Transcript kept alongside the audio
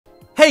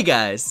Hey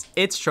guys,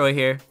 it's Troy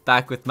here,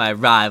 back with my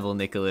rival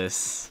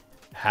Nicholas.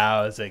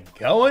 How's it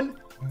going,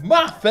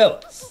 my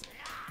fellas?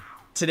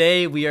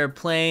 Today we are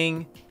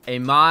playing a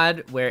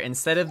mod where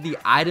instead of the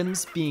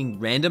items being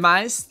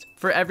randomized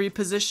for every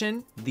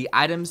position, the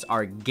items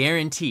are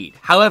guaranteed.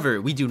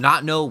 However, we do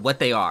not know what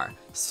they are,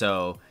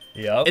 so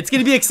it's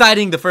gonna be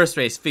exciting the first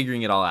race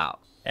figuring it all out.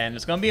 And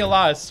there's going to be a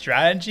lot of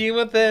strategy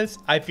with this.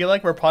 I feel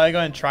like we're probably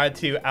going to try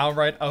to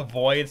outright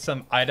avoid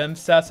some item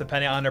sets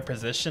depending on their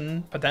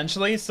position,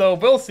 potentially. So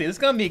we'll see. It's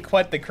going to be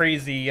quite the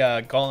crazy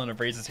gauntlet of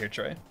races here,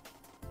 Troy.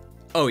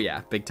 Oh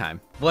yeah, big time.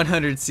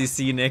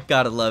 100cc, Nick,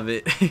 gotta love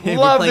it.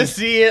 Love to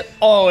see it,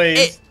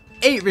 always.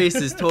 Eight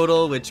races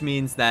total, which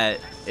means that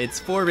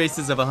it's 4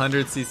 races of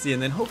 100cc, and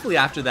then hopefully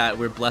after that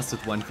we're blessed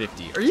with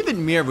 150. Or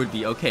even Mir would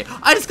be okay.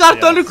 I just got a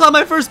Thundercloud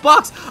my first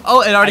box!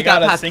 Oh, it already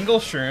got a past.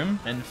 single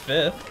shroom in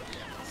 5th.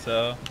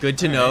 So good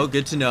to know,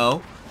 good to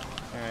know.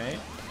 Alright.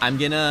 I'm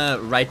gonna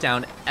write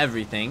down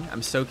everything.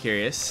 I'm so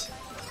curious.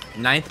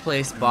 9th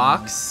place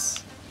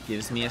box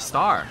gives me a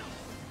star.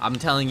 I'm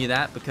telling you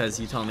that because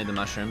you told me the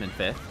mushroom in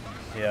 5th.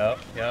 Yep.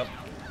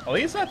 At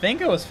least I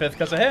think it was 5th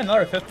because I had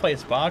another 5th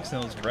place box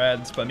and it was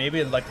reds, but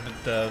maybe like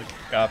the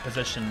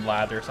position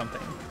ladder or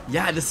something.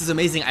 Yeah, this is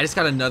amazing. I just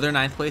got another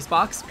 9th place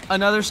box,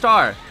 another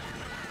star.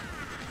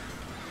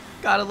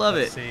 Gotta love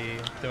Let's it.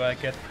 See, do I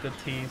get the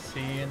TC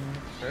in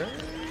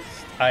first?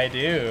 I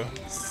do.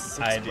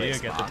 I do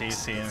get the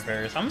TC in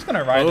first. I'm just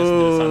gonna ride this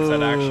into the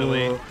sunset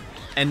actually.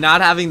 And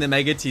not having the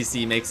Mega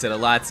TC makes it a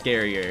lot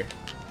scarier.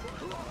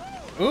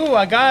 Ooh,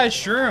 I got a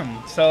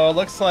shroom. So it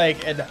looks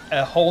like it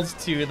holds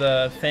to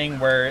the thing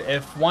where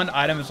if one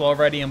item is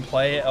already in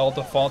play, it'll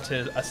default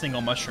to a single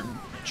mushroom.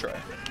 Sure.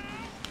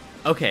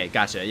 Okay,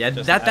 gotcha. Yeah,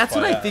 that's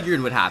what I figured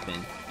would happen.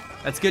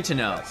 That's good to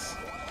know.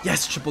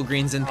 Yes, triple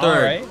greens in 3rd.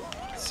 All right.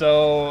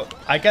 So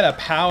I get a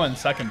POW in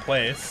 2nd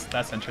place.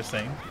 That's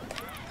interesting.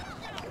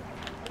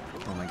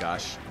 Oh my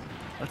gosh.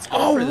 Let's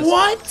go for this.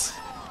 What?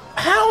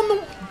 How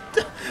in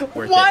the...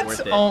 What? Worth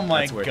it. Oh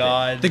my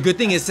god. The good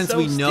thing is since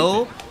we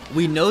know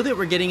that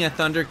we're getting a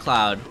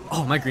Thundercloud.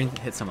 Oh, my green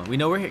hit someone. We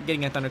know we're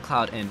getting a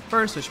Thundercloud in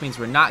first, which means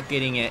we're not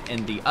getting it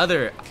in the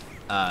other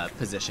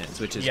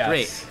positions, which is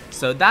great.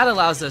 So that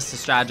allows us to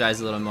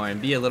strategize a little more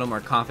and be a little more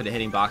confident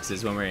hitting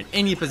boxes when we're in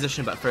any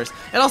position but first.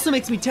 It also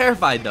makes me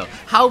terrified though.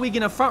 How are we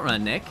gonna front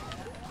run, Nick?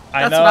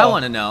 That's what I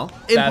want to know.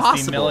 Impossible.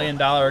 That's the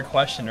 $1,000,000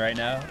 question right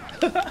now.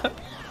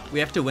 We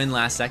have to win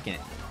last second.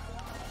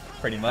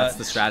 Pretty much. That's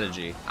the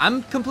strategy.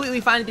 I'm completely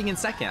fine being in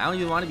second. I don't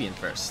even want to be in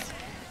first.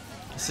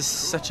 This is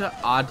such an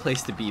odd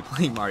place to be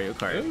playing Mario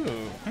Kart.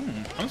 Ooh,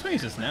 I'm just gonna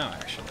use this now,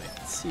 actually.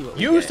 Let's see what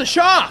we use get. the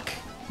shock!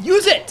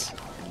 Use it!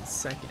 In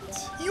second.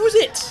 Use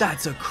it!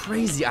 That's a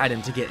crazy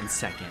item to get in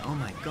second. Oh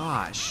my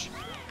gosh.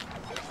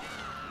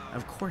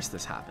 Of course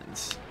this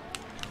happens.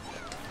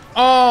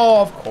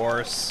 Oh, of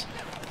course.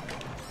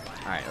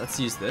 Alright, let's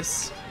use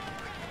this.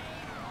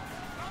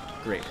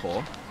 Great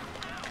pull.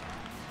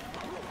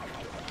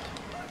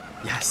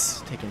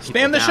 Yes, taking people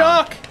Spam the down.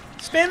 shock!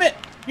 Spam it!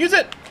 Use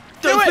it!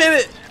 Don't spam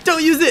it!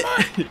 Don't use it!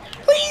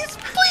 Please,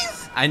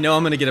 please! I know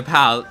I'm gonna get a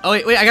POW. Oh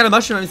wait, I got a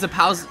mushroom. It means the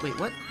POW's. Wait,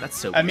 what? That's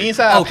so weird. It means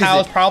that a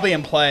POW is probably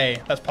in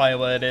play. That's probably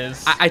what it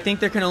is. I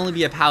think there can only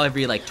be a POW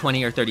every like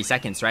 20 or 30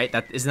 seconds, right?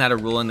 Isn't that a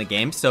rule in the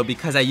game? So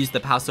because I used the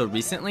POW so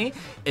recently,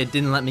 it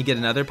didn't let me get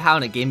another POW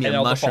and it gave me a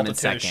mushroom in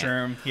second.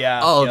 Shroom. Yeah.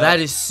 Oh, that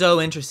is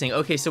so interesting.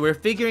 Okay, so we're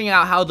figuring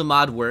out how the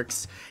mod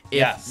works.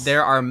 If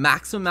there are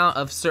maximum amount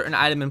of certain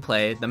item in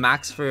play, the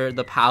max for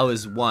the POW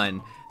is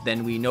 1,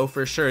 then we know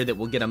for sure that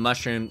we'll get a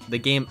mushroom. The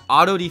game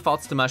auto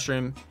defaults to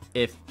mushroom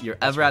if you're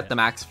ever at the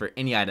max for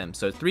any item.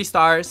 So 3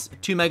 stars,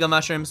 2 mega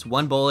mushrooms,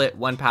 1 bullet,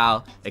 1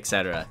 POW,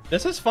 etc.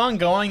 This is fun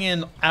going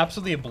in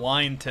absolutely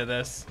blind to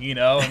this, you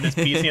know, and just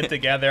piecing it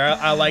together.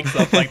 I like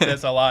stuff like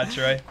this a lot,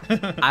 Troy.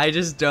 I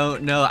just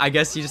don't know. I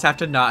guess you just have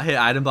to not hit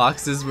item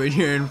boxes when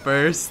you're in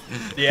first.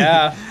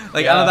 Yeah.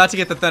 I'm about to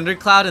get the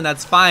Thundercloud, and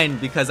that's fine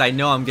because I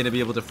know I'm going to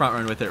be able to front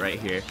run with it right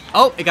here.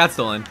 Oh, it got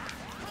stolen.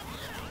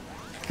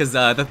 Because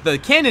the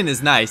cannon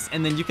is nice,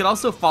 and then you could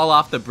also fall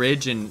off the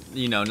bridge and,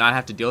 you know, not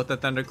have to deal with the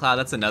Thundercloud.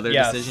 That's another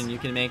decision you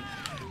can make.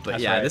 But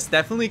this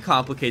definitely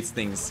complicates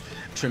things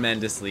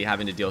tremendously,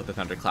 having to deal with the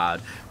Thundercloud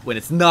when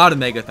it's not a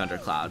Mega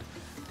Thundercloud.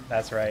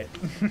 That's right.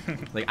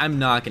 Like, I'm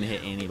not going to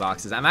hit any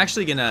boxes. I'm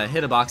actually going to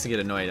hit a box and get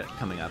annoyed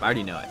coming up. I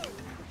already know it.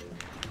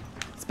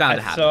 It's bound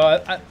to happen.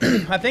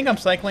 So I think I'm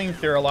cycling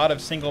through a lot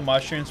of single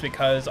mushrooms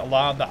because a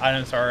lot of the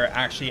items are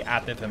actually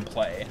active in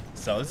play.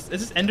 So it's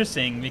just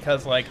interesting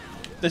because, like,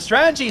 the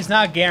strategy is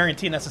not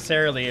guaranteed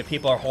necessarily if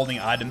people are holding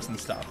items and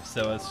stuff,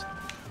 so it's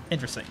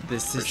interesting.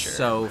 This is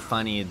so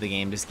funny, the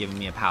game just giving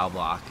me a POW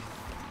block.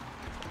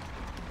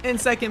 In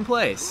second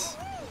place,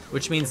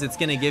 which means it's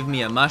gonna give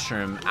me a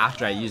mushroom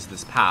after I use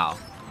this POW,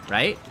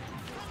 right?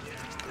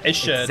 It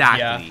should,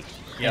 exactly.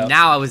 Yeah. And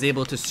now I was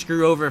able to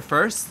screw over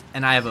first,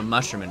 and I have a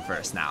mushroom in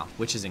first now,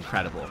 which is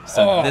incredible.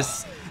 So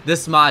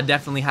this mod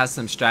definitely has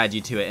some strategy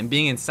to it, and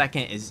being in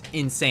second is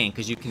insane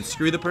because you can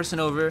screw the person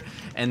over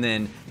and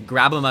then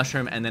grab a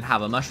mushroom and then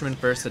have a mushroom in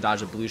first to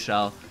dodge a blue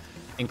shell.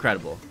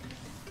 Incredible.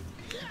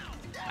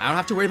 I don't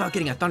have to worry about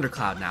getting a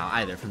thundercloud now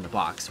either from the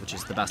box, which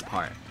is the best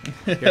part.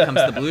 Here comes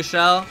the blue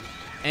shell,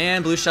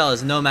 and blue shell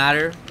is no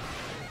matter.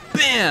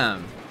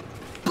 Bam!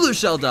 Blue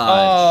shell dodge.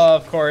 Oh,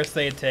 of course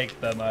they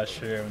take the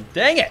mushroom.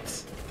 Dang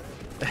it!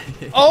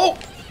 Oh!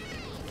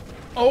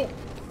 Oh!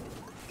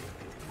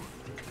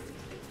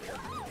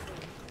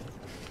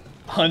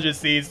 100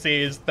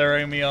 CC is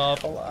throwing me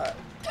off a lot.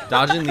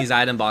 Dodging these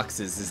item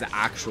boxes is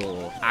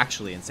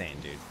actually insane,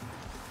 dude.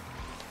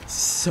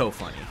 So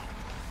funny.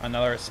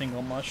 Another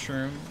single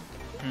mushroom.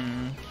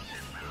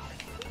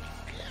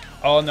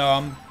 Oh no,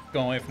 I'm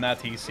going away from that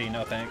TC.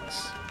 No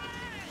thanks.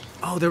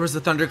 Oh, there was a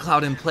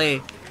thundercloud in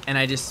play, and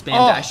I just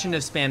spammed it. I shouldn't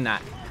have spammed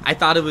that. I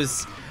thought it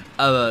was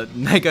a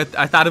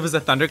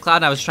thundercloud,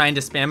 and I was trying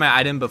to spam my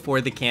item before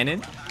the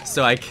cannon,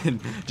 so I could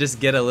just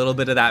get a little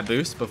bit of that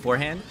boost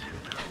beforehand.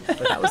 But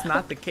that was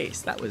not the case.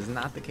 That was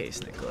not the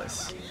case,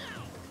 Nicholas.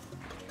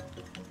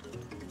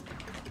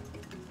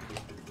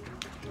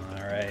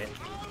 All right.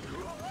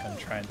 I'm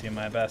trying to do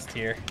my best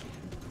here.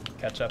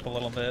 Catch up a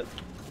little bit.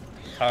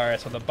 All right,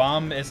 so the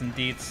bomb is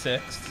indeed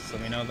 6th, so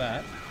we know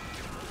that.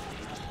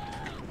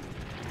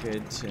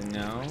 Good to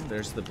know.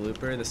 There's the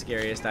blooper, the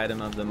scariest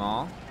item of them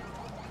all.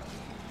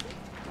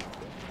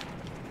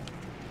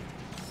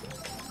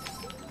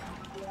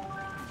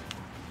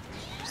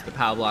 There's the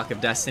power block of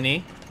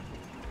destiny.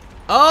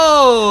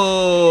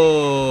 Oh!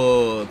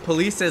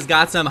 Police has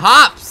got some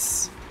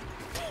hops!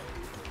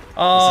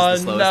 Oh,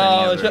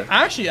 no.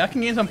 Actually, I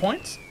can gain some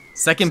points.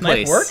 Second Snipe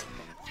place. Work?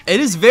 It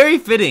is very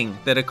fitting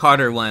that a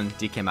Carter won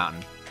DK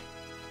Mountain.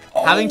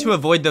 Oh. Having to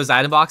avoid those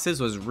item boxes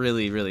was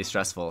really, really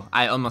stressful.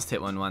 I almost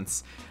hit one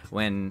once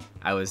when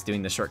I was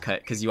doing the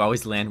shortcut because you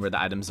always land where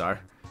the items are.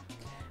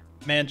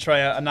 Man,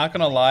 Troy, I'm not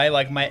gonna lie.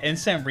 Like, my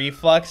instant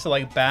reflex to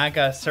like bag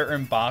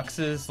certain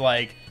boxes,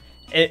 like,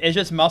 it's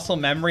just muscle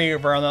memory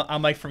where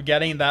I'm like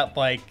forgetting that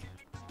like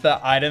the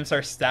items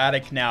are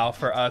static now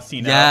for us,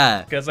 you know?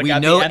 Yeah. Because like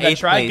at the end, I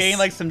tried getting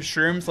like some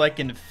shrooms like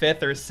in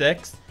 5th or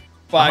 6th,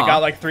 but I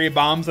got like 3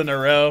 bombs in a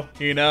row,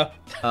 you know?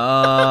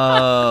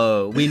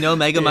 Oh, we know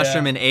Mega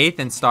Mushroom in 8th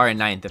and Star in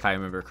 9th, if I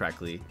remember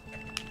correctly.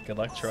 Good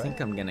luck, Troy. I think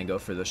I'm gonna go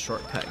for the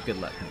shortcut.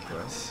 Good luck,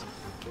 Nicholas.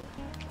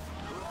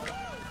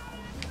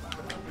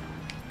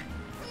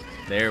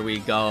 There we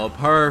go.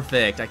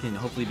 Perfect. I can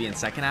hopefully be in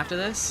 2nd after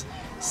this.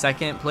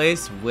 2nd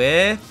place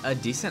with a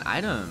decent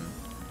item.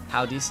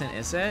 How decent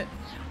is it?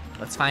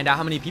 Let's find out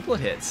how many people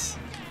it hits.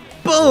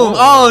 Boom!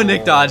 Oh,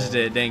 Nick dodged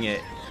it. Dang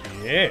it.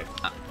 Yeah.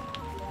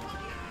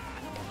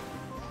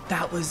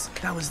 That was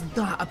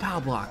not a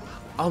POW block.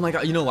 Oh my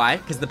god. You know why?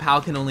 Because the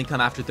POW can only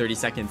come after 30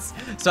 seconds.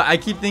 So I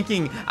keep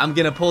thinking I'm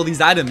going to pull these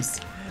items.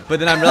 But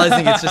then I'm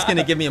realizing it's just going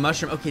to give me a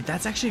mushroom. Okay,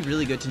 that's actually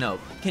really good to know.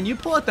 Can you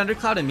pull a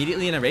thundercloud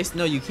immediately in a race?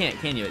 No, you can't,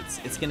 can you?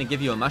 It's going to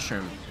give you a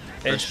mushroom.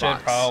 It should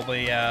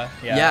probably, yeah.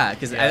 Yeah,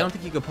 because I don't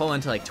think you could pull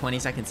until like 20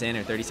 seconds in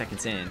or 30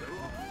 seconds in.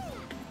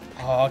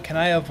 Oh, can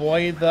I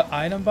avoid the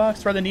item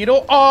box for the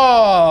needle?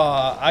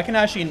 Oh, I can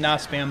actually not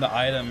spam the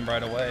item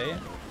right away.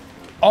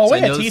 Oh, so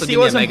wait, a TC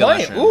was in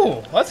play.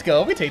 Ooh, let's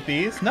go. We take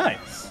these.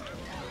 Nice.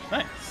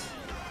 Nice.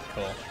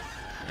 Cool.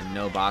 And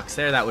no box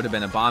there. That would have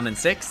been a bomb in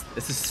 6th.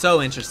 This is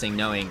so interesting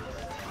knowing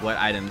what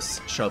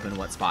items show up in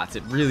what spots.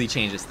 It really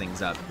changes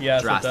things up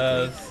drastically. It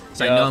does.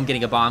 So I know I'm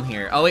getting a bomb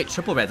here. Oh, wait,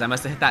 triple reds. I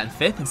must have hit that in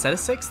 5th instead of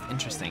 6th.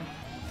 Interesting.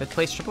 5th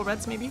place triple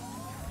reds, maybe?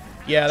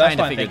 Yeah, that's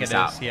what I think it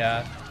is.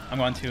 Yeah. I'm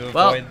going to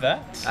avoid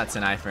that. That's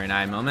an eye for an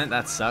eye moment.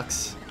 That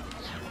sucks.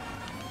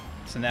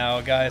 So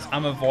now, guys,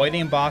 I'm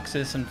avoiding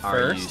boxes in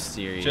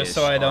 1st, just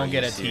so I don't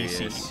get a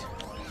TC.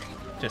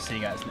 Just so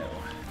you guys know.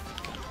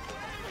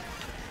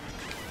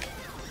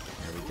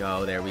 There we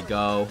go. There we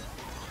go.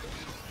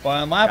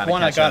 Well, in lap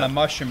 1, I got a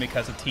mushroom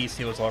because the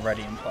TC was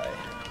already in play.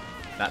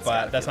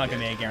 But that's not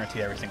going to be a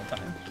guarantee every single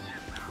time.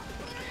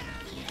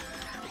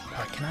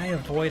 Can I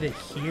avoid it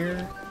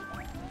here?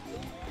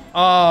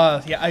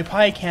 Yeah, I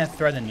probably can't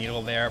thread the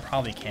needle there.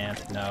 Probably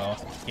can't. No.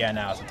 Yeah,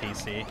 now it's a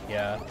TC.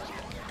 Yeah.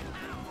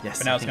 Yes,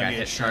 but now it's going to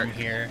be a shroom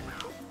here.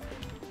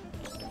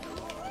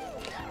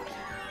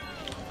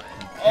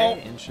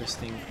 Okay,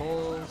 interesting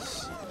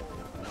pulls.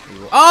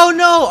 Oh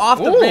no! Off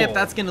the ramp.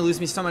 That's going to lose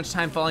me so much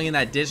time falling in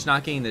that ditch,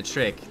 not getting the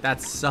trick.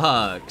 That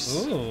sucks.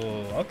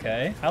 Ooh,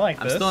 okay. I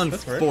like this. I'm still in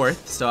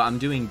 4th, so I'm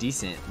doing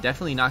decent.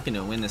 Definitely not going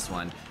to win this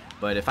one.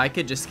 But if I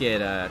could just get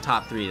a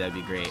top 3, that'd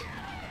be great.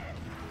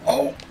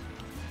 Oh!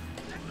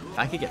 If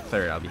I could get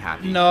 3rd, I'll be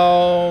happy.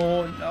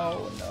 No,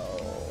 no,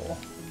 no.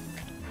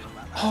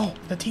 Oh,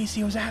 the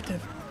TC was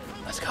active.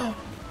 Let's go.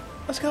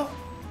 Let's go.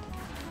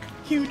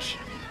 Huge.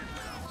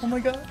 Oh my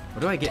god.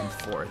 What do I get in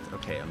 4th?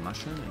 Okay, a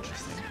mushroom?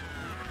 Interesting.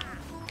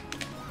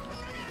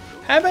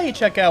 How about you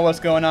check out what's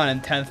going on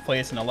in 10th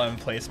place and 11th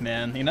place,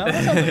 man? You know,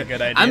 that sounds like a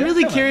good idea. I'm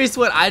really curious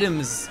what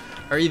items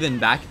are even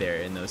back there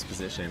in those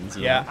positions.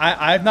 Yeah,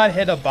 I've not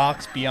hit a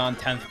box beyond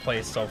 10th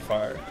place so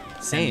far.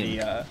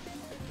 Same.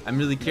 I'm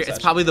really curious.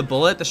 It's probably the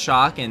bullet, the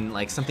shock, and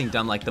like something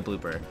dumb like the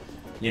blooper.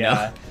 You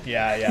know?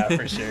 Yeah,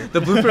 for sure. The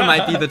blooper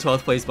might be the 12th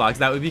place box.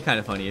 That would be kind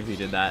of funny if you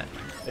did that.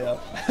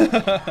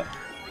 Yep.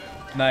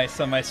 Nice.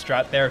 So my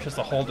strat there is just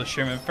to hold the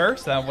shroom in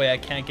 1st. That way I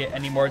can't get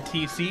any more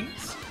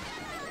TCs.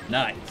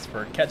 Nice.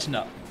 We're catching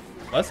up.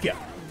 Let's go.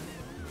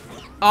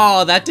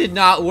 Oh, that did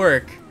not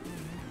work.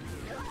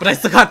 But I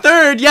still got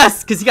third.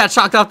 Yes, because he got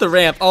shocked off the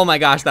ramp. Oh my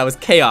gosh, that was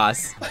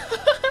chaos.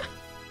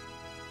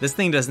 This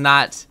thing does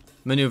not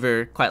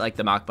maneuver quite like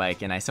the mock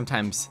bike, and I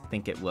sometimes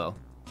think it will.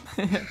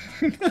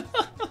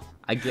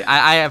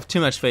 I have too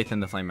much faith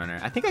in the Flame Runner.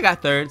 I think I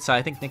got third, so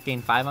I think Nick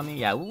gained 5 on me.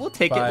 Yeah, we'll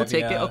take it. We'll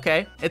take it.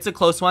 Okay, it's a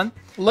close one.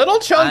 Little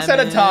chunks at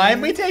a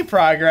time. We take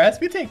progress.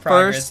 We take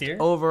progress here.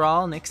 First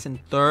overall, Nick's in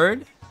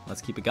third.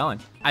 Let's keep it going.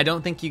 I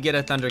don't think you get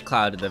a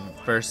Thundercloud the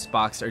first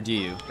box, or do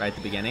you? Right at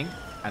the beginning?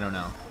 I don't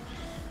know.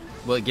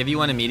 Will it give you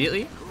one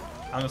immediately?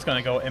 I'm just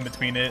gonna go in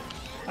between it.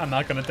 I'm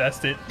not gonna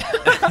test it.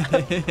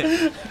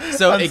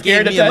 So it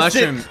gave me a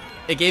mushroom.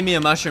 It gave me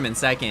a mushroom in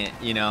second,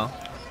 you know,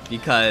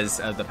 because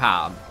of the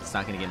POW. It's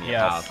not gonna give me a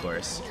POW, of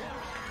course.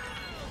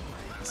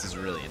 This is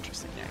really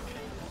interesting, Nick.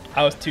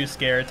 I was too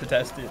scared to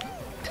test it.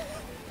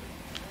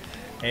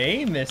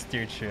 Hey,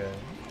 Mr. True.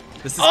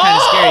 This is kind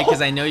of scary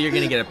because I know you're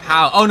gonna get a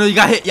POW. Oh no, you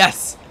got hit.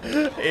 Yes.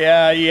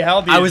 Yeah, you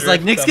held the. I was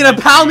like, Nick's gonna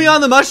POW me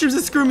on the mushrooms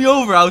and screw me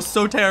over. I was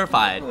so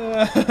terrified.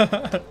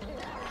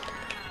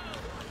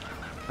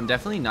 I'm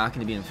definitely not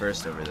gonna be in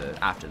first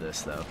after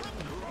this though.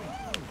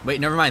 Wait,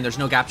 never mind. There's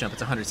no gap jump.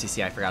 It's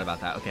 100cc. I forgot about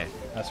that. Okay.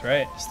 That's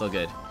right. Still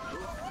good.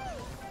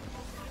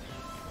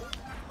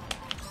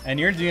 And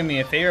you're doing me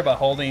a favor by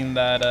holding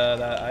that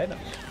item.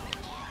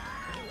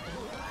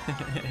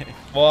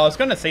 Well, I was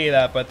gonna say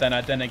that, but then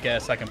I didn't get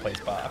a second place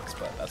box.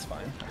 But that's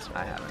fine. That's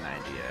fine. I have an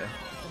idea.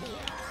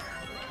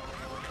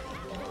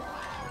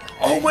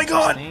 Oh my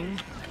god!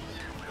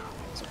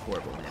 It's a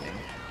horrible landing.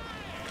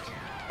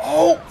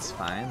 Oh! That's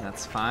fine.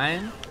 That's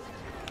fine.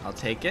 I'll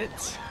take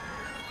it.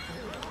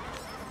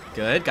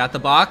 Good. Got the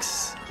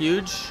box.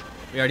 Huge.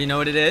 We already know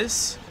what it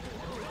is.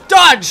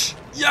 Dodge!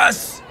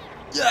 Yes!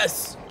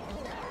 Yes!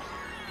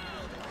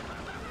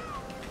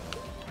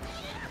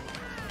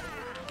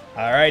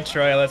 All right,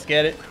 Troy, let's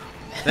get it.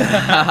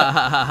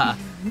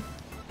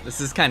 This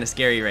is kind of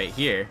scary right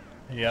here.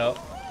 Yep.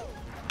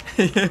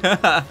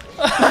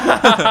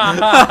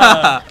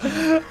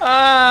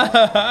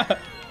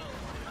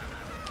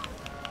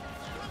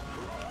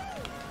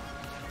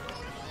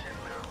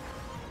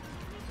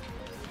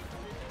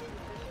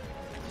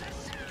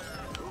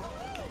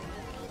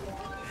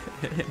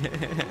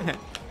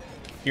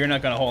 You're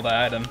not gonna hold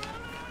that item.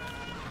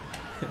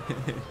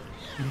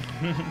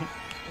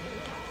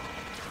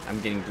 I'm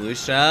getting blue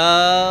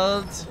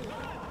shelled.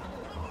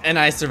 And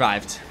I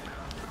survived.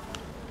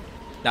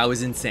 That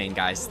was insane,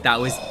 guys. That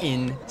was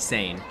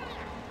insane.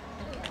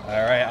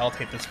 Alright, I'll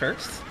take this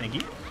first. Thank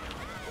you.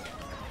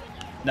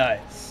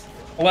 Nice.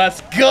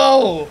 Let's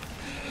go!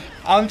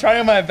 I'm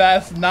trying my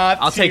best not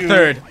to. I'll take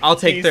third. I'll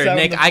take third.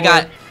 Nick, I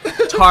got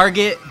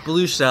target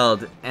blue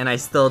shelled and I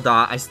still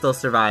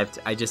survived.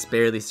 I just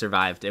barely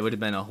survived. It would have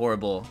been a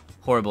horrible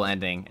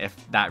ending if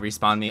that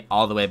respawned me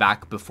all the way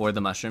back before the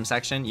mushroom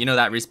section. You know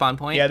that respawn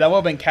point? Yeah, that would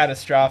have been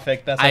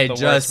catastrophic. That's like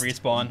the worst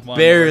respawn.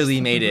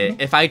 Barely made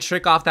it. If I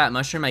trick off that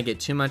mushroom, I get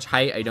too much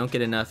height. I don't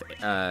get enough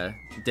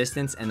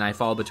distance, and I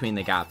fall between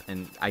the gap,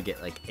 and I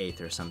get like 8th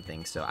or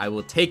something. So I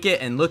will take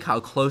it, and look how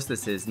close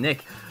this is.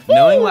 Nick,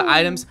 knowing what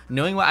items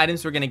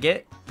we're gonna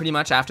get pretty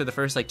much after the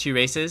first like 2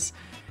 races.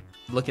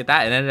 Look at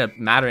that. It ended up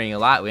mattering a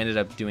lot. We ended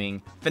up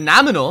doing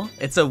phenomenal.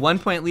 It's a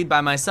 1-point lead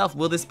by myself.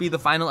 Will this be the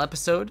final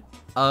episode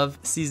of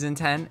Season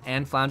 10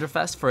 and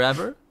FlounderFest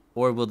forever?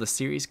 Or will the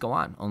series go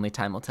on? Only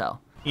time will tell.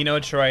 You know,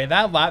 Troy,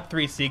 that lap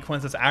 3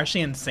 sequence is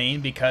actually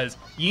insane because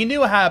you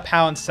knew I had a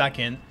POW in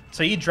second,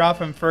 so you drop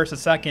from first to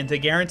second to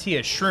guarantee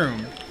a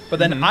shroom. But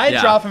then I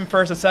drop from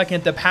first to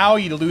second to POW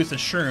you to lose the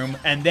shroom,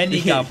 and then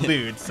you got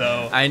blued,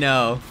 so... I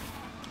know.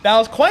 That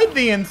was quite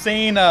the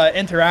insane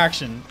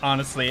interaction,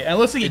 honestly. And it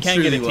looks like you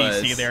can get a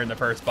TC there in the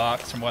first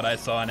box from what I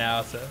saw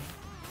now. So,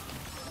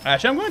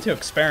 actually, I'm going to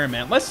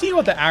experiment. Let's see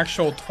what the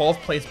actual 12th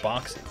place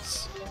box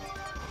is.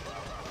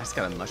 I just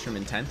got a mushroom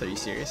in 10th. Are you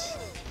serious?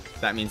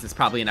 That means it's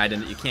probably an item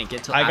that you can't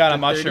get till I got a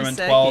mushroom in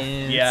 12th.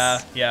 seconds.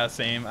 Yeah,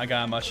 same. I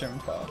got a mushroom in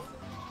 12th.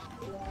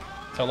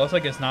 So it looks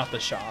like it's not the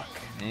shock.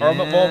 And or,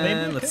 well,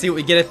 maybe let's see what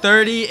we get at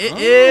 30. It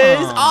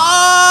is.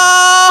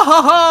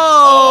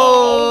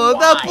 Oh,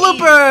 the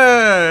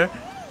blooper!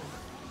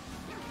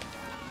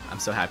 I'm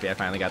so happy I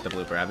finally got the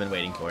blooper. I've been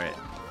waiting for it.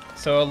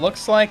 So it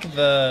looks like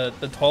the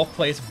 12th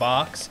place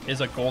box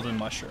is a golden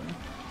mushroom.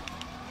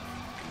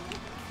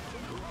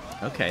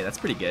 Okay, that's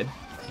pretty good.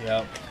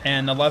 Yep.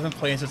 And 11th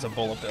place is a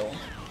bullet bill.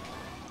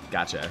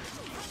 Gotcha.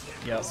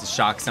 Yep. It's a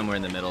shock somewhere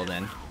in the middle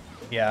then.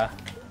 Yeah.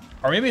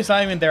 Or maybe it's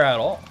not even there at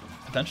all,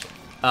 potentially.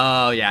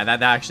 Oh, yeah,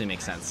 that actually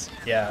makes sense.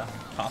 Yeah,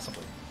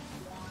 possibly.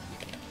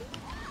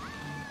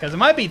 Because it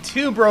might be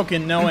too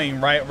broken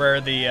knowing right where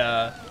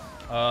the,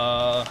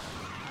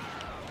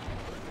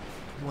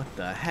 What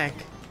the heck?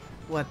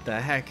 What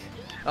the heck?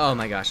 Oh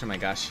my gosh, oh my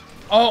gosh.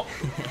 Oh!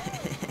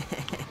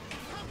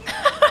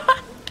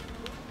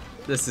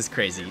 This is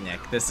crazy, Nick.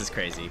 This is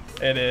crazy.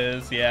 It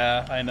is,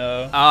 yeah, I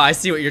know. Oh, I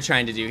see what you're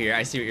trying to do here.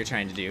 I see what you're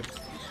trying to do.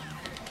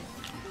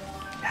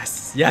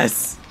 Yes,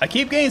 yes! I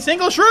keep getting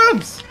single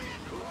shrooms!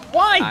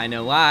 Why? I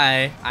know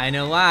why. I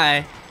know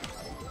why.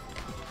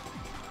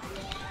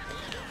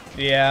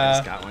 Yeah. I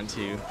just got one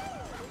too.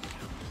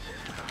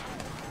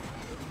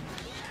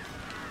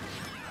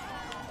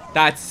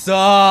 That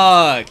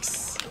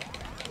sucks.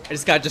 I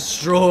just got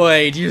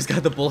destroyed. You just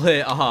got the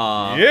bullet.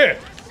 Aw. Yeah.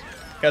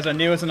 Guys, I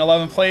knew it was in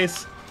 11th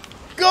place.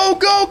 Go,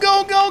 go,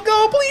 go, go,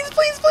 go. Please,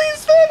 please,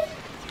 please.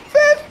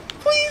 Fifth,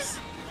 please.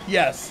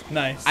 Yes.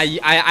 Nice.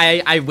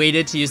 I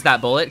waited to use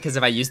that bullet because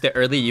if I used it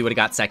early, you would have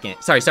got second.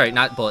 Sorry,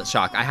 not bullet,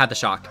 shock. I had the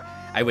shock.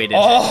 I waited.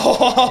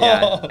 Oh.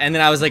 Yeah. And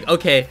then I was like,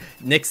 okay,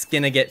 Nick's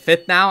gonna get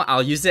 5th now.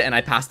 I'll use it, and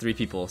I passed 3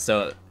 people.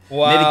 So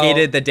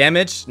mitigated the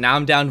damage. Now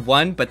I'm down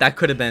 1, but that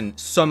could have been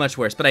so much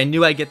worse. But I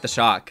knew I'd get the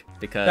shock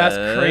because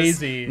that's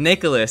crazy.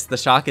 Nicholas, the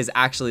shock is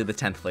actually the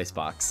 10th place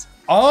box.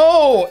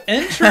 Oh,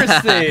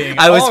 interesting.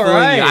 I was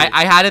fooling you.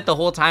 I had it the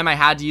whole time. I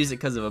had to use it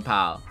because of a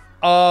pal.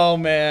 Oh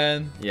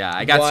man. Yeah,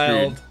 I got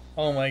screwed.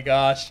 Oh my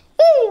gosh.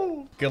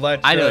 Woo! Good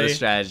luck, Trey. I know the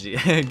strategy.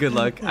 Good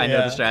luck. I know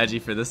the strategy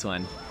for this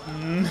one.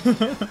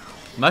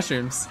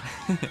 Mushrooms.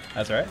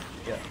 That's right.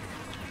 Yeah.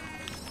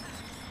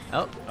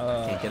 Oh,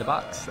 can't get a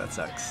box. That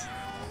sucks.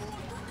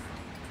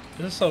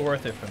 This is so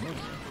worth it for me.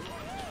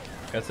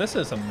 Because this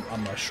is a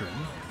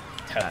mushroom.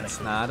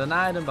 That's not an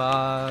item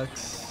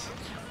box.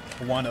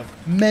 One of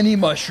many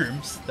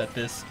mushrooms that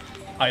this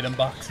item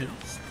box is.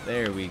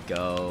 There we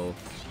go.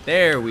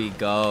 There we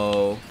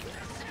go.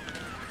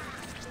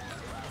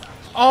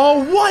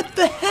 Oh, what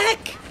the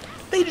heck?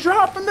 They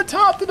dropped from the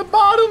top to the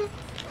bottom.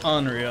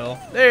 Unreal.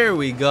 There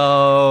we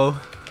go.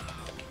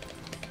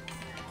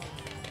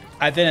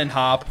 I didn't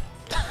hop.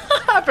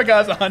 I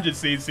forgot it's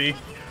 100cc.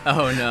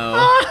 Oh no.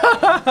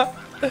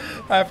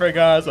 I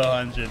forgot it's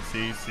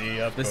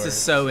 100cc. This is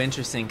so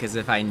interesting because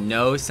if I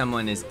know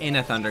someone is in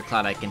a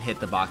thundercloud, I can hit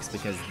the box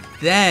because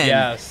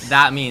then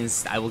that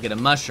means I will get a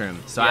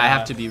mushroom. So I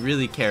have to be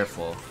really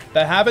careful.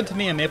 That happened to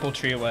me in Maple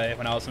Tree Way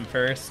when I was in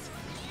first.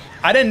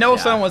 I didn't know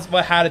someone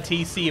had a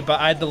TC, but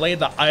I delayed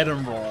the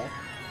item roll,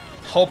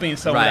 hoping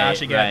someone would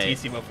actually get a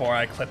TC before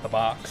I clicked the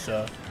box.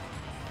 So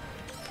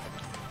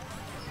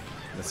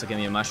this will give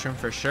me a mushroom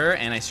for sure,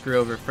 and I screw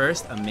over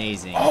first.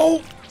 Amazing.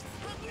 Oh.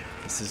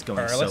 This is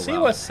going so well. Let's see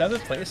what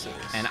 7th place is.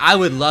 And I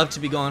would love to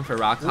be going for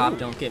Rock Hop,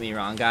 don't get me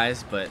wrong,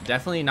 guys, but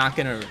definitely not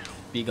going to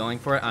be going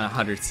for it on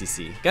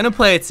 100cc. Gonna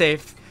play it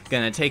safe,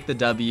 gonna take the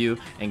W,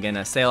 and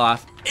gonna sail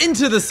off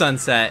into the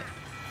sunset.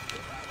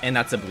 And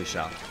that's a blue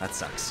shell. That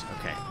sucks.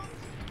 Okay.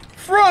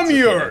 From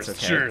yours,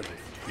 surely.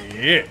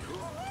 Yeah.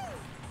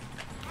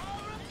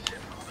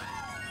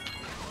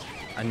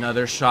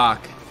 Another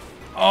shock.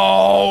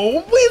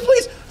 Oh, please,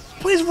 please,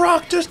 please,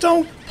 Rock, just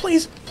don't.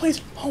 Please,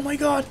 please. Oh my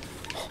God.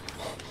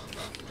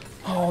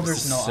 Oh,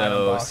 there's no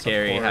item box, so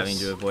scary having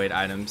to avoid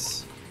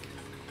items.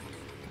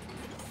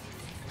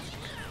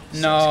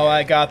 No,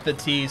 I got the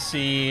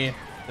TC.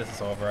 This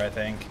is over, I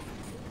think.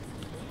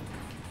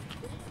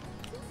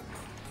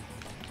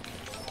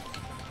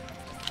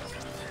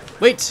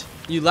 Wait,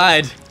 you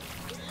lied.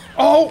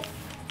 Oh!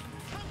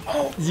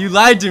 Oh! You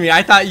lied to me.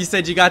 I thought you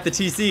said you got the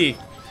TC.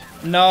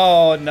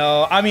 No,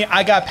 no. I mean,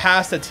 I got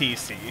past the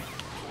TC.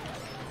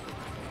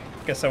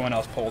 Guess someone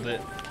else pulled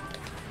it.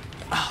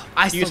 Oh,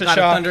 I still got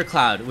a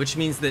thundercloud, which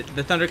means that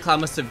the thundercloud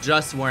must have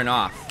just worn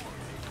off.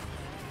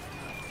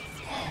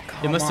 Oh,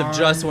 it must have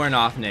just worn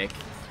off, Nick.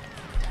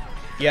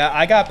 Yeah,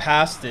 I got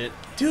past it.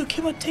 Dude,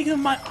 keep on taking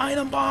my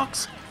item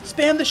box.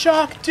 Spam the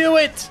shock. Do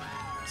it.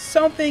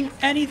 Something,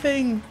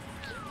 anything.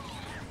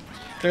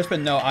 There's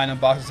been no item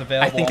boxes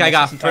available. I think I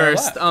got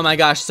first. Oh my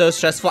gosh, so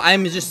stressful.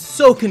 I'm just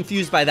so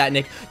confused by that,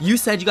 Nick. You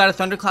said you got a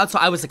thundercloud, so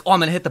I was like, oh, I'm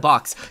gonna hit the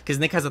box because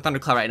Nick has a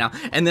thundercloud right now.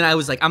 And then I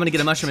was like, I'm gonna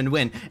get a mushroom and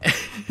win.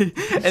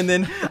 And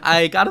then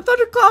I got a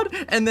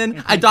thundercloud, and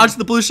then I dodged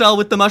the blue shell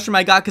with the mushroom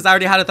I got because I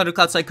already had a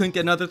thundercloud, so I couldn't get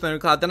another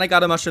thundercloud. Then I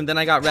got a mushroom, then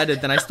I got redded,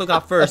 then I still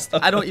got first.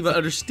 I don't even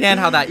understand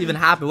how that even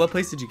happened. What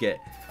place did you get?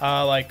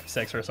 Like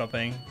 6 or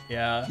something.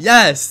 Yeah.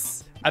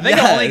 Yes. I think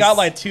I only got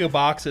like 2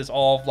 boxes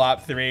all of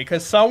lap 3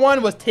 because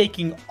someone was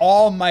taking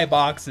all my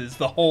boxes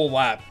the whole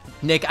lap.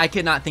 Nick, I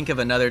could not think of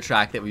another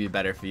track that would be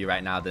better for you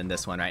right now than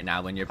this one right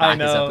now when your back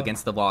is up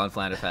against the wall in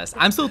FlounderFest.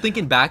 I'm still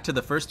thinking back to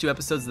the first 2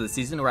 episodes of the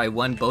season where I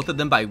won both of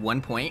them by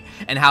 1 point,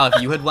 and how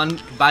if you had won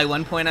by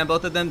 1 point on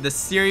both of them, the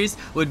series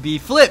would be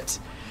flipped.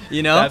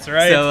 You know? That's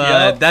right.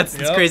 So that's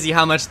crazy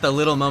how much the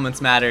little moments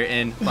matter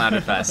in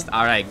FlounderFest.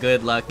 All right,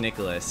 good luck,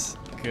 Nicholas.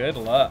 Good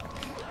luck.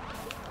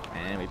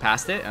 And we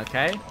passed it,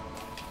 okay.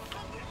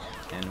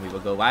 And we will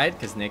go wide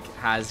because Nick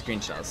has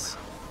green shells.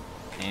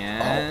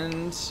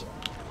 And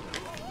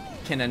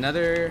can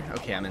another...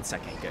 Okay, I'm in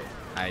second. Good.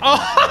 I did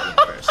not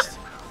get in first.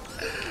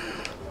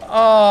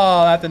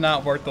 Oh, that did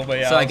not work the way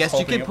I was So I guess you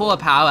hoping could pull a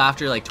POW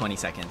after like 20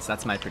 seconds.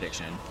 That's my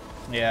prediction.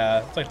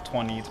 Yeah, it's like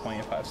 20,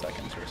 25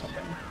 seconds or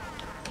something.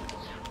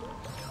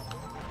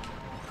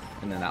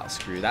 And then that'll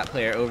screw that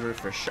player over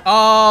for sure.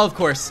 Oh, of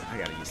course. I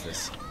gotta use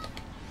this.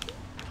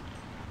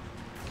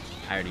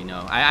 I already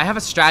know. I have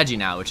a strategy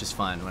now, which is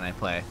fun when I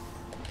play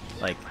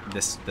like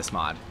this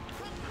mod.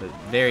 But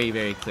very,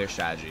 very clear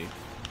strategy.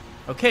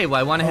 Okay, well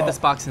I want to hit this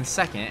box in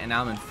second, and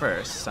now I'm in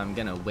first, so I'm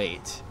gonna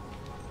wait.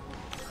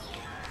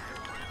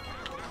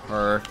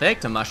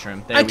 Perfect. A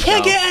mushroom. There I we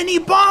can't go. get any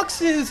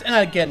boxes, and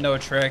I get no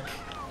trick.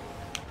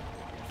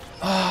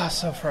 Ah,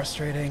 so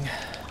frustrating.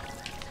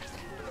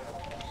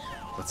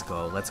 Let's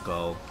go. Let's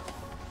go.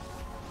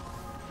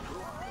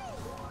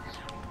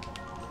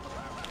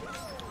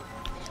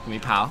 Give me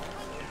pow.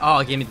 Oh,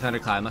 it gave me the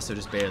thundercloud. I must have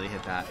just barely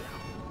hit that.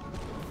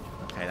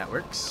 Okay, that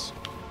works.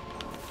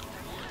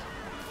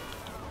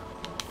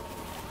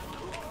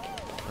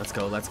 Let's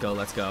go. Let's go.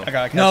 Let's go. I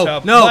gotta catch no,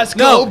 up. No, Let's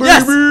no, go, baby.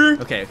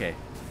 Yes! Okay, okay.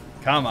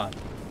 Come on.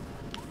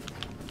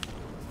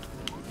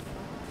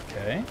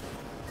 Okay.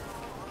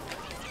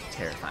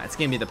 Terrifying. It's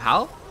gonna be the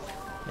pow?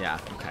 Yeah,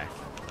 okay.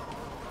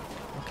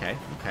 Okay,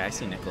 okay. I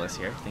see Nicholas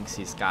here. Thinks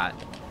he's got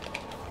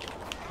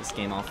this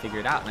game all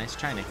figured out. Nice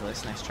try,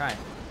 Nicholas. Nice try.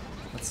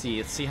 Let's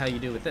see how you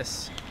do with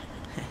this.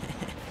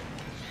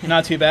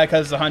 Not too bad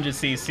because it's 100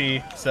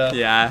 CC. So.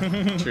 Yeah,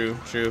 true,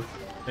 true.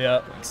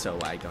 Yeah. Going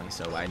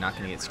so wide. Not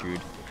gonna get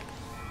screwed.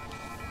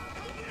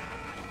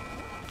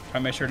 I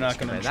make sure not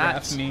gonna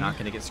draft me. Not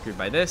gonna get screwed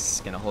by this.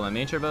 Gonna hold my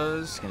main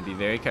turbos. Gonna be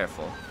very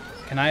careful.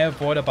 Can I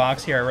avoid a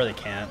box here? I really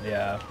can't.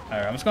 Yeah.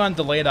 Alright, I'm just gonna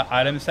delay the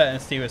item set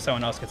and see if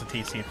someone else gets a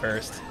TC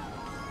first.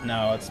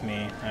 No, it's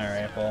me.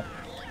 Alright, well.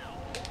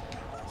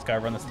 Just gotta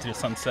run this into the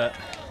sunset.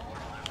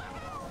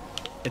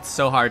 It's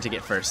so hard to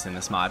get first in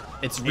this mod.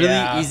 It's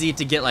really easy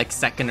to get like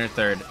second or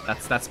third.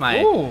 That's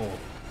my. Ooh,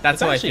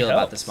 that's how I feel helps.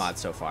 about this mod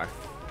so far.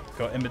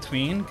 Go in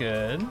between.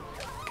 Good.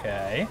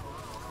 Okay.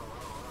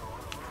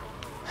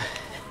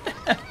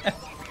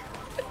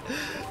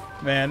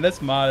 Man,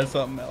 this mod is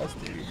something else,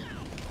 dude.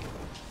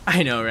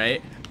 I know,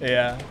 right?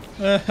 Yeah.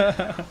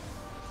 Can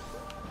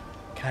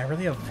I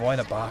really avoid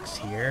a box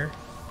here?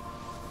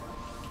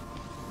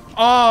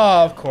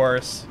 Oh, of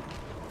course.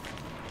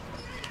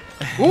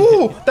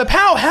 Ooh, the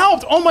POW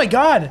helped! Oh my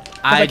god!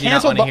 I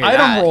canceled the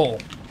item roll.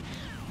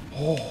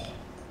 Oh.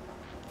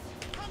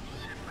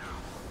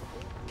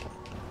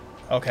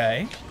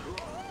 Okay.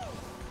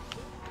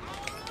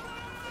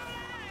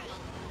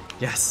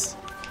 Yes.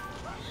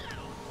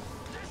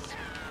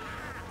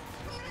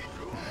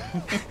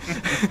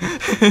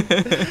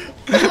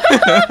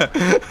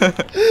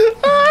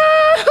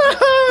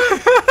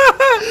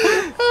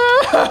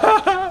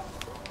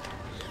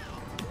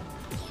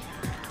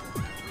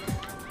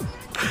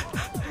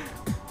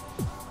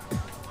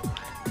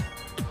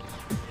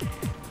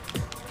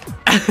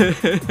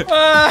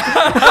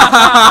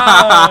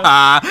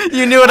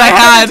 You knew what I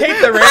had.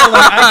 Take the railing.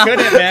 I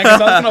couldn't, man,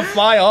 because I was gonna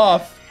fly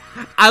off.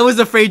 I was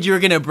afraid you were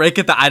gonna break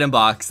at the item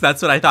box.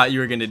 That's what I thought you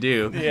were gonna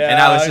do. Yeah. And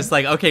I was just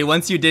like, okay,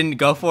 once you didn't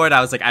go for it,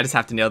 I was like, I just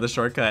have to nail the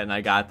shortcut, and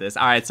I got this.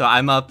 All right, so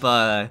I'm up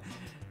 11.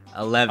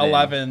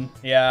 11.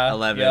 Yeah.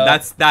 11.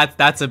 Yep.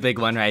 That's a big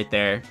one right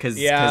there, because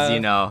you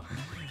know,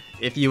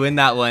 if you win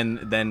that one,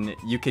 then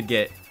you could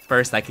get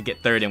first, I could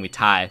get third, and we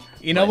tie.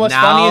 You know what's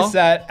funny is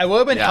that it would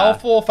have been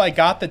helpful if I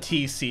got the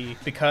TC,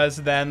 because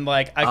then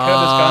like I could have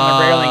just gotten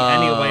the railing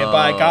anyway, but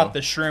I got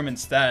the shroom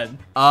instead.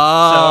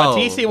 Oh, so a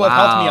TC would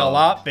have helped me a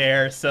lot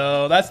there.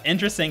 So that's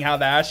interesting how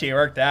that actually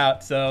worked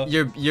out. So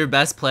your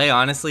best play,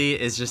 honestly,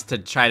 is just to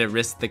try to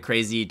risk the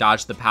crazy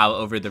dodge the POW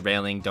over the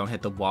railing, don't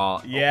hit the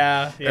wall,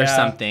 or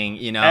something.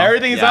 You know,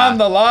 everything's on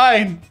the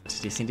line.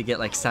 Just need to get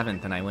like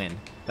 7th, and I win.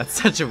 That's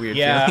such a weird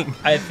feeling.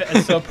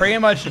 So pretty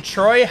much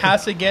Troy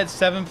has to get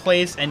 7th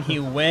place and he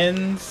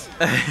wins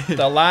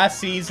the last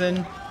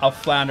season of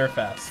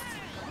FlounderFest.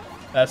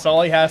 That's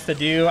all he has to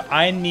do.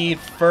 I need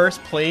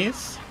 1st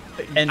place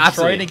and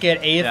Troy to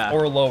get 8th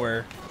or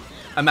lower.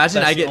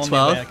 Imagine I get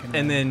 12th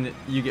and then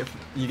you get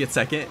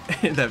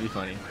 2nd. That'd be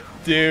funny.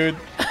 Dude.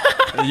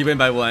 You win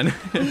by 1.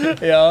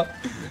 Yeah.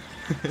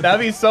 That'd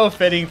be so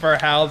fitting for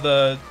how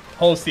the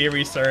whole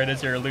series started,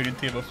 as you're alluding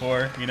to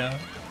before, you know?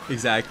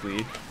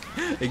 Exactly.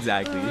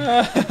 Exactly.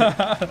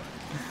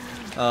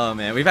 Oh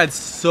man, we've had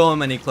so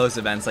many close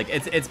events. Like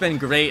it's been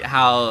great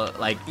how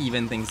like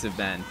even things have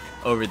been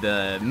over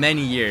the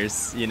many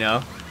years, you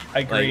know.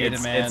 Agreed,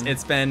 like, man.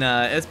 It's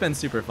been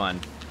super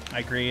fun.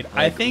 Agreed. Like,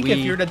 I think if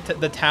you're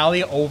the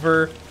tally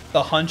over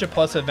the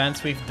 100+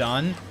 events we've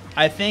done,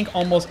 I think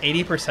almost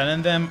 80%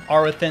 of them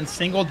are within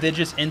single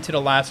digits into the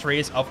last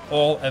race of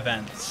all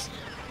events.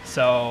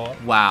 So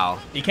wow,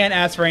 you can't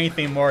ask for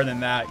anything more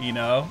than that, you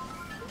know.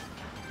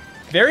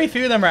 Very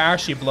few of them are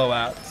actually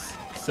blowouts,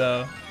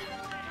 so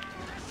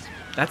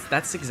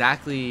that's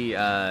exactly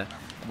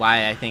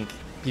why I think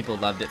people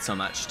loved it so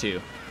much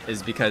too,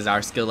 is because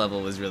our skill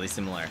level was really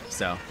similar.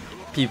 So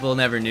people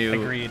never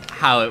knew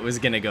how it was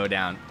gonna go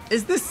down.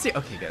 Is this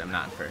okay? Good. I'm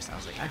not in first. I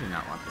was like, I do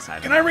not want this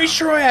item. Can I reach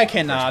Troy? I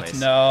cannot.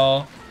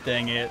 No.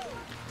 Dang it.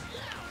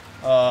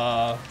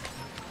 I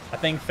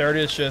think 3rd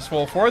is just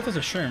 4th is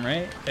a shroom,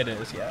 right? It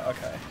is. Yeah.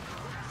 Okay.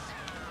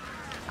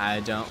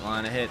 I don't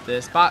want to hit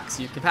this box.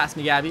 You can pass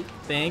me, Gabby.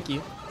 Thank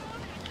you.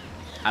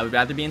 I would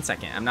rather be in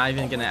 2nd. I'm not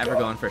even going to ever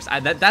go in first.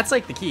 That's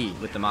like the key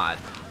with the mod.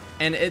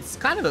 And it's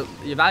kind of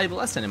a valuable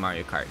lesson in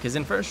Mario Kart. Because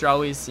in first, you're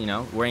always, you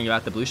know, worrying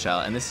about the blue shell.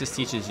 And this just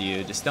teaches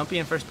you, just don't be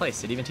in first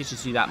place. It even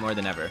teaches you that more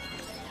than ever.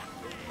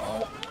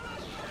 Oh.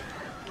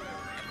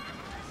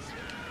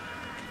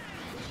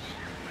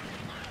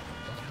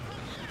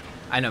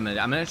 I know, I'm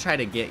gonna try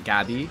to get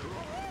Gabby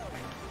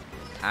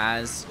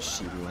as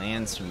she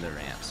lands from the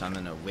ramp. So I'm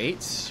gonna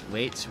wait,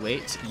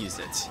 use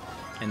it.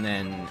 And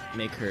then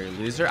make her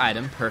lose her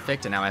item.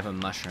 Perfect, and now I have a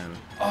mushroom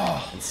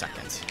in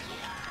second.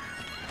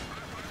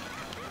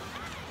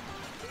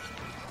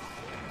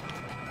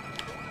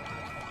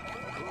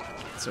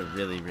 It's a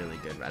really, really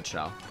good red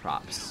shell.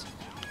 Props.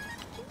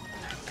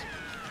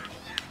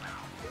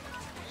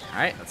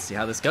 Alright, let's see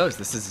how this goes.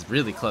 This is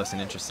really close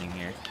and interesting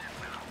here.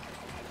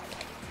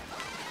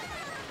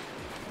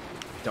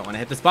 Don't want to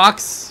hit this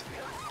box.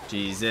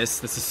 Jesus,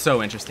 this is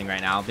so interesting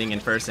right now. Being in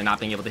first and not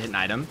being able to hit an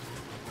item.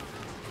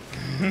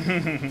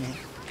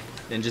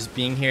 Then just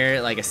being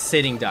here like a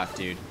sitting duck,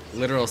 dude.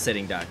 Literal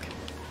sitting duck.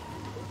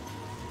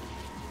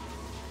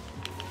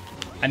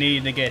 I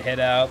needed to get hit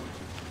out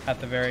at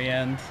the very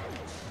end.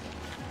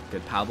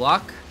 Good pow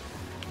block.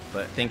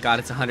 But thank God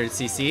it's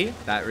 100cc.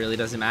 That really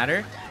doesn't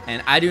matter.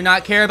 And I do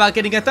not care about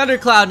getting a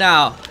Thundercloud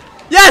now.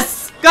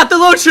 Yes! Got the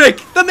low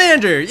trick! The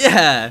Mander!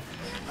 Yeah!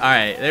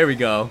 Alright, there we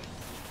go.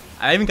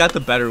 I even got the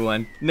better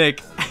one.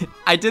 Nick,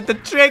 I did the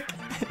trick!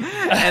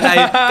 And I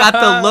got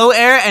the low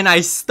air and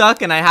I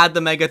stuck and I had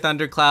the Mega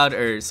Thundercloud,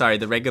 or sorry,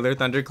 the regular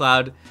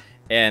Thundercloud.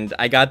 And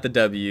I got the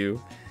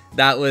W.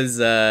 That was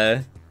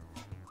a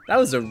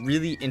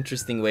really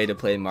interesting way to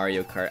play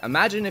Mario Kart.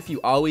 Imagine if you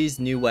always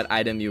knew what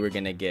item you were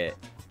gonna get.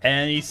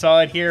 And you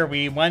saw it here.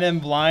 We went in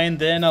blind,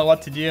 didn't know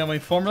what to do, and we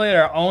formulated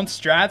our own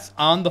strats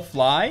on the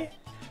fly.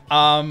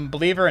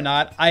 Believe it or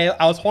not, I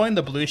was holding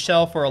the blue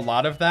shell for a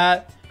lot of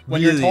that.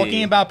 When you're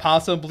talking about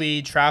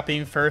possibly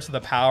trapping first with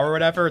the power or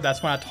whatever,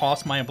 that's when I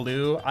tossed my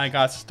blue. I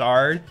got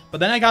starred, but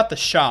then I got the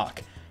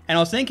shock. And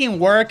I was thinking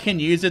where I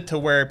can use it to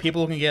where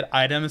people can get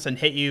items and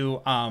hit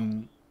you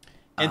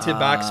into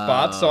back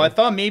spots. So I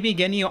thought maybe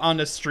getting you on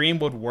the stream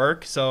would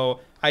work.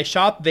 So I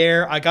shot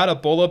there. I got a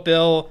bullet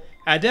bill.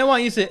 I didn't want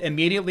to use it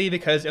immediately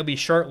because it'll be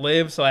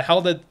short-lived, so I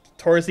held it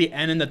towards the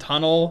end in the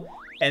tunnel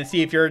and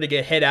see if you were to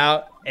get hit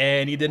out,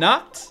 and you did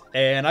not.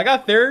 And I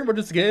got third, which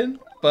is good,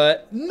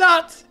 but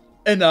not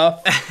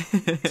enough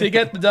to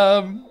get the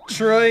dub.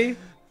 Troy,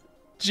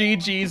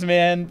 GG's,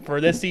 man,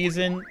 for this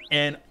season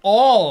and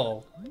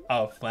all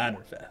of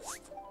FlounderFest.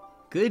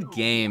 Good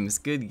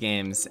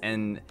games,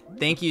 and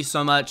thank you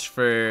so much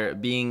for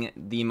being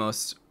the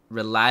most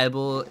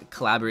reliable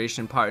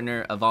collaboration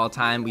partner of all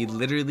time. We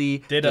literally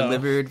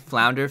delivered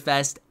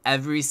FlounderFest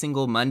every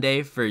single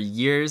Monday for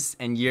years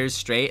and years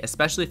straight,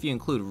 especially if you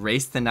include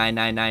Race to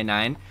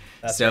 9999.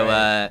 That's so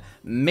right.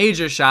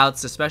 Major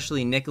shouts,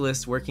 especially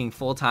Nicholas working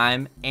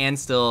full-time and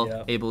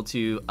still able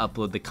to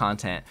upload the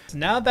content.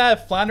 Now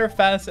that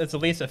FlounderFest is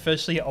at least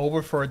officially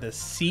over for the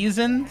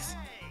seasons,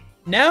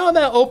 now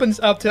that opens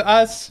up to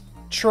us.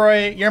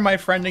 Troy, you're my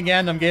friend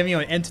again. I'm giving you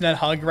an internet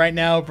hug right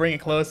now. Bring it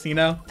close, you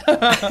know? We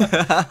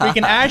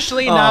can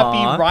actually not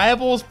be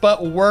rivals,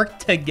 but work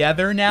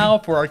together now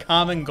for our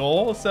common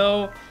goal.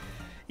 So,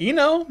 you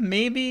know,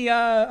 maybe,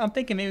 I'm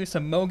thinking maybe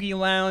some Mogi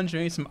Lounge,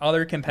 maybe some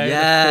other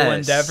competitive cool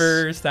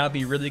endeavors. That would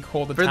be really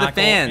cool to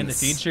tackle in the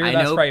future.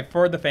 That's right,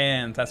 for the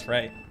fans. That's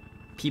right.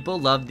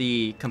 People love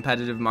the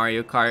competitive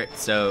Mario Kart,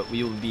 so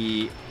we will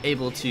be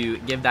able to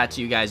give that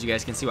to you guys. You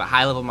guys can see what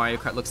high-level Mario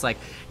Kart looks like.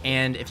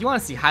 And if you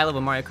want to see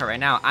high-level Mario Kart right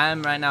now,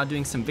 I'm right now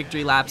doing some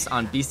victory laps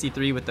on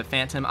BC3 with the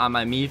Phantom on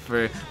my Mii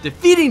for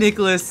defeating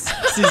Nicholas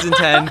Season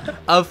 10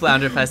 of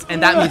FlounderFest.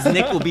 And that means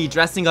Nick will be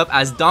dressing up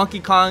as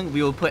Donkey Kong.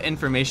 We will put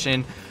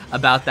information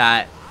about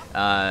that.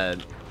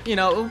 You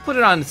know, we'll put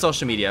it on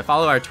social media.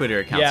 Follow our Twitter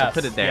account, so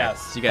put it there.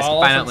 So you guys can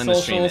find out when the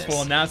stream is.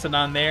 We'll announce it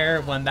on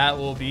there when that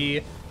will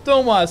be.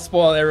 Don't want to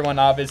spoil everyone,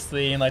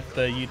 obviously, in like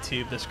the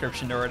YouTube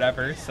description or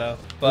whatever. So,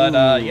 but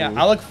yeah,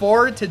 I look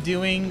forward to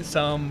doing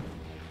some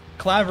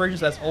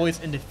collaborations as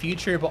always in the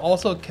future, but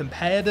also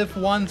competitive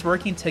ones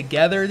working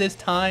together this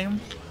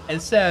time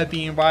instead of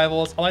being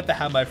rivals. I like to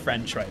have my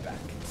friend Troy back.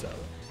 So,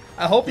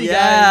 I hope you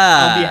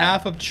guys, on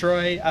behalf of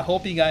Troy, I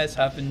hope you guys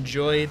have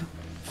enjoyed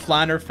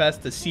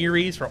FlounderFest, the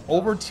series, for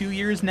over 2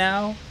 years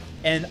now,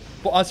 and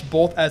us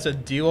both as a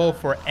duo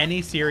for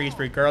any series,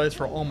 regardless,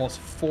 for almost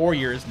 4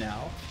 years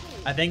now.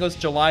 I think it was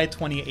July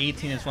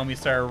 2018 is when we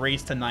started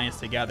Race to Nines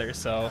together.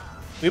 So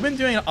we've been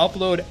doing an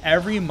upload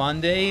every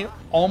Monday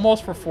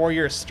almost for 4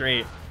 years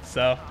straight.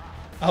 So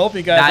I hope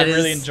you guys have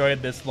really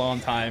enjoyed this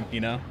long time,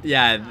 you know?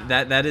 Yeah,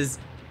 that is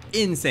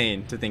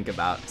insane to think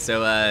about.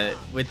 So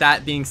with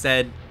that being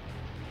said,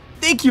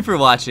 thank you for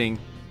watching.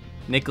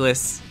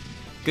 Nicholas,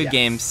 good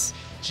games.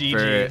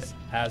 GG's,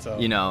 as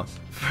always. You know,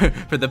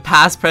 for the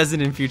past,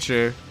 present, and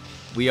future,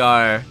 we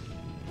are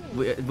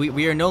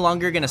no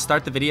longer going to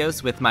start the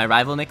videos with my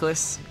rival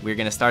Nicholas. We're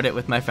going to start it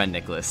with my friend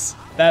Nicholas.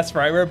 That's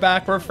right. We're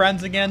back. We're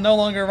friends again. No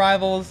longer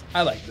rivals.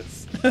 I like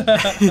this.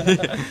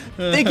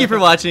 Thank you for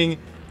watching.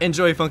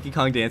 Enjoy Funky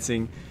Kong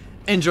dancing.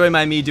 Enjoy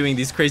me doing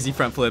these crazy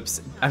front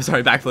flips. I'm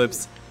sorry, back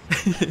flips.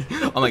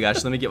 Oh my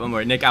gosh, let me get one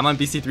more. Nick, I'm on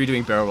BC3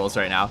 doing barrel rolls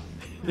right now.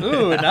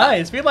 Ooh,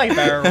 nice. We like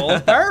barrel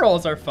rolls. Barrel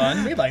rolls are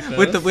fun. We like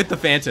those. With the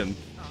Phantom.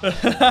 All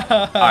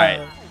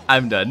right,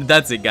 I'm done.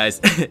 That's it,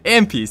 guys.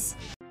 And peace.